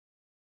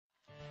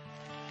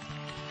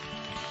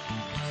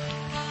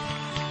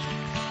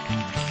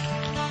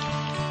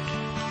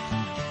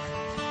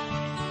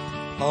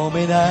Oh,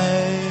 my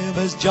name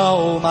is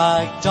Joe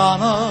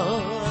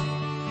Mcdonnell.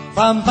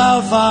 From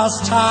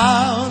Belfast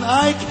town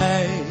I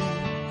came,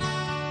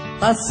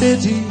 that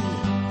city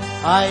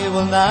I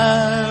will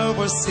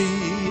never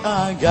see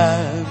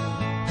again.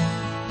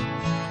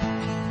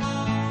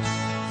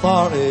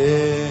 For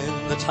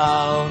in the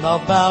town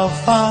of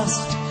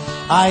Belfast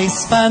I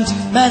spent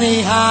many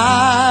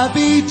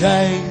happy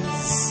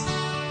days.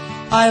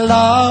 I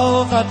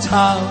love that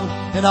town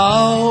in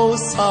oh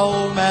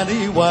so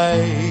many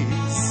ways.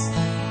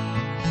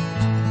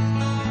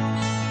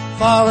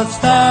 For it's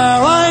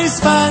there I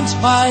spent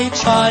my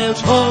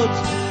childhood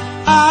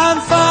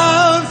and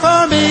found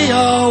for me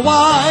a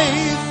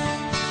wife.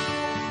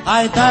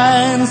 I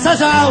then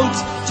set out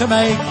to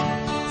make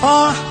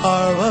for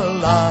her a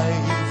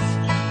life.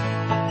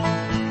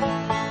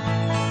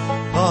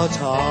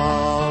 But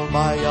all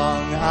my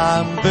young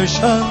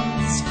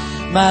ambitions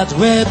met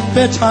with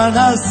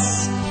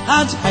bitterness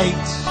and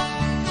hate.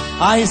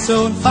 I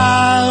soon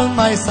found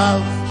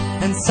myself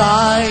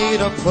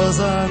inside a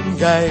prison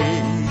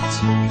gate.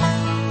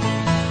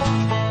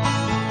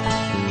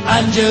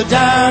 And you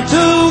dare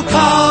to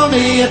call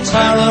me a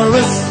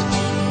terrorist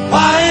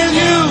while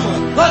you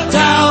put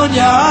down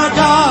your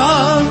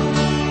gun,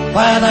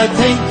 when I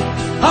think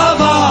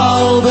of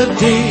all the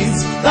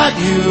deeds that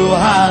you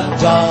had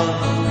done.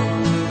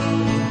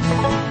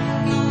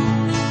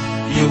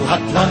 You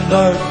had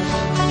plundered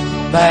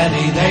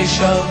many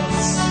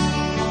nations,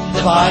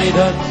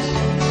 divided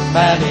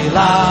many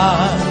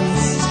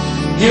lands.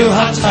 You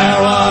had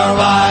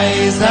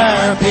terrorized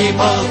their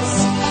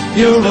peoples.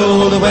 You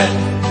ruled with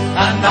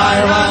an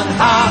iron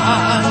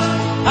hand,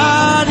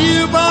 and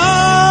you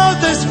brought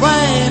this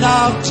reign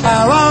of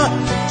terror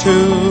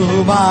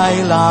to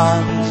my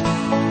land.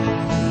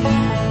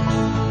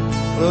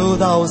 Through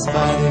those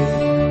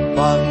many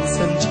months'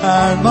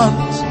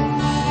 internment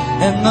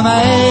in the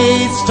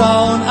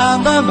Maidstone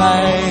and the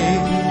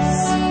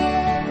Maze,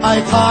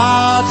 I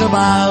thought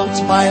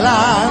about my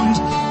land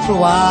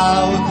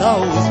throughout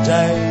those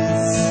days.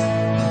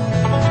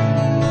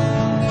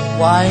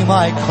 Why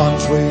my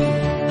country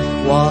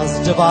was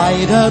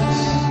divided,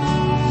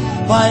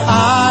 why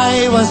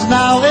I was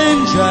now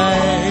in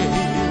jail,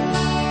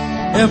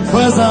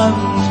 imprisoned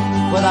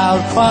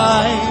without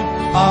crime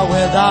or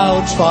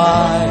without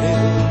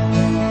trial.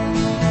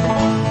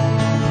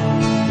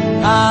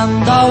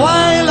 And though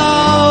I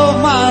love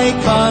my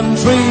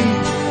country,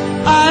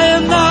 I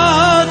am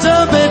not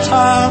a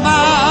bitter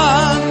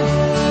man.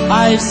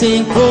 I've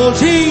seen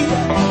cruelty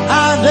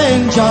and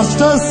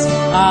injustice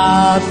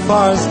at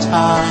first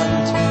hand.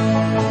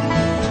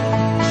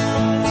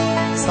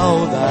 So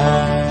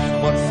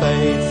then one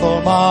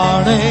fateful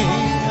morning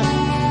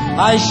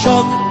I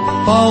shook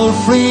bold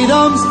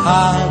freedom's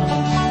hand.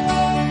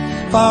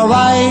 For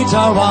right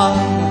or wrong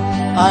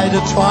I'd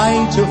try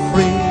to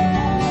free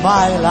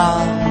my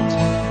land.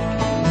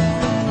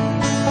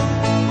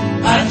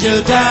 And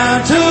you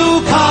dare to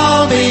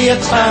call me a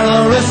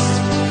terrorist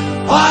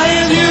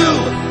while you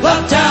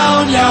put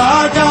down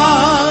your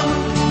gun,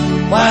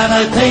 when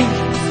I think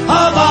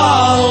of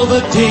all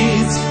the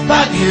deeds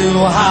that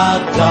you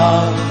had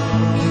done.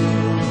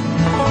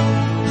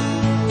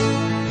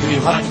 You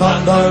had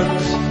plundered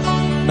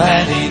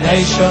many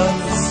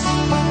nations,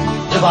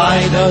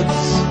 divided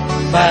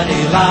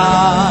many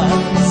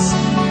lands.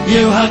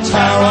 You had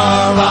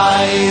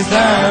terrorized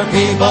their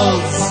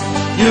peoples.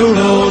 You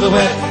ruled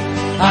with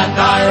an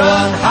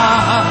iron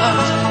hand,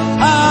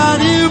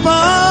 and you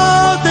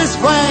brought this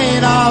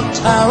reign of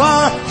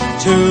terror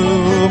to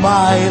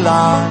my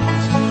land.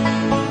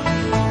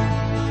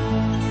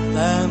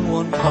 Then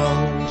one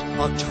cold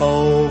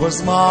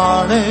October's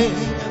morning,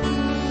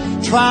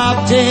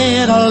 trapped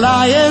in a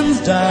lion's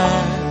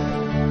den,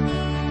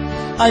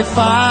 I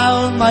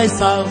found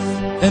myself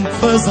in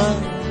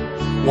prison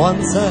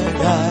once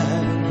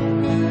again.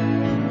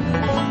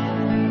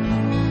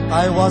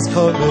 I was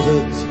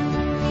committed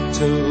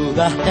to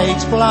the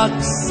hate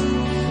blocks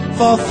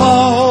for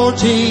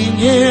 14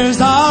 years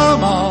or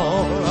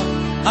more,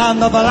 and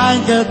the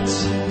blanket,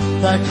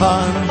 the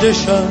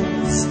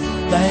conditions,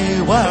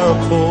 they were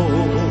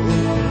poor.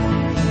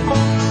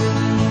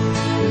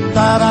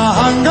 That a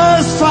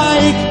hunger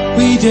strike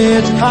we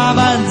did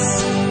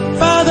commence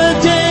for the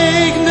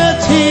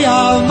dignity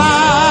of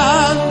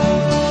man,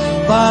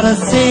 but it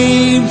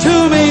seemed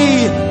to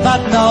me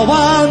that no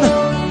one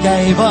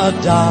gave a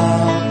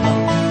damn.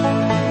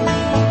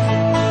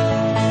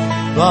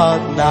 But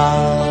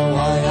now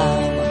I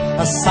am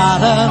a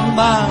saddened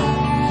man.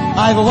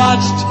 I've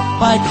watched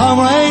my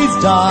comrades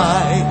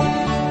die.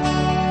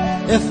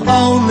 If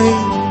only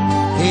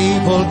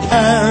people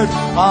cared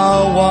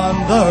or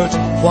wondered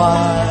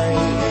why.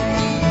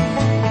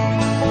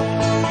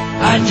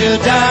 And you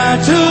dare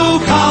to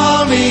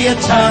call me a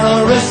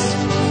terrorist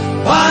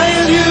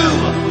while you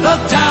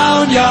look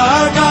down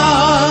your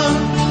gun,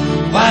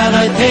 when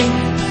I think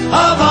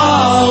of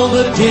all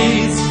the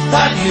deeds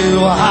that you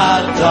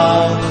had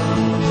done.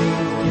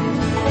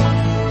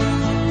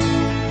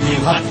 You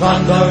had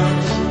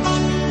plundered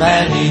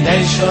many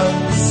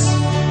nations,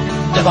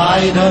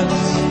 divided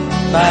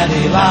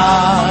many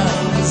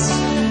lands.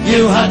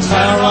 You had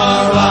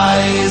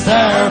terrorized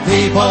their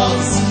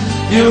peoples.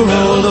 You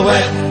ruled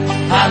with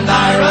an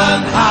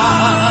iron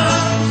hand,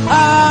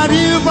 and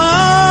you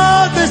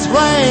brought this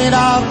reign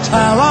of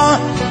terror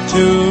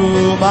to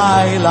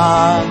my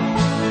land.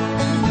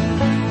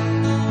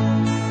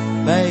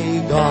 May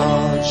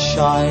God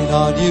shine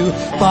on you,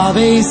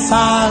 Bobby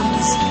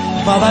Sands,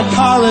 for the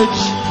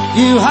courage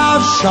you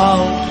have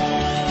shown.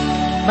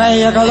 May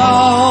your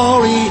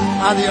glory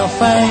and your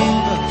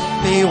fame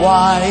be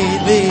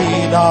widely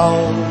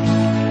known.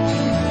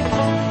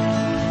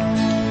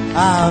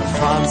 And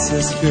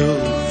Francis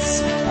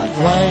Goulds and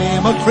Ray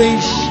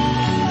McCreesh,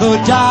 who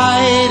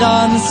died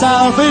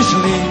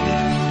unselfishly,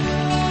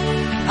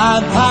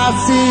 and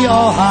Patsy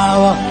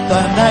O'Hara,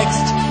 the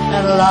next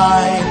in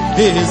line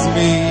is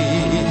me.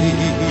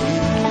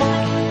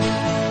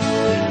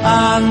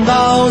 And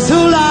those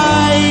who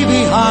lie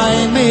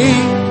behind me,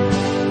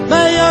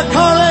 may your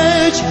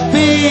courage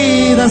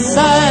be the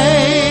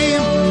same.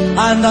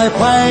 And I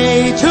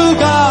pray to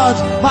God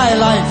my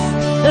life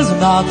is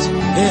not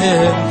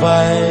in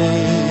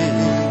vain.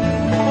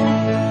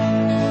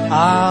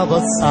 Ah,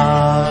 but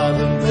sad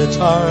and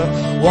bitter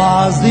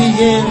was the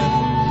year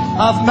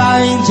of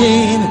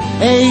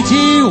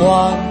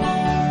 1981.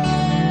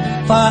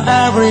 For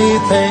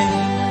everything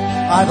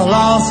I've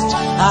lost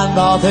and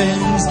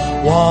nothing's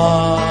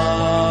won.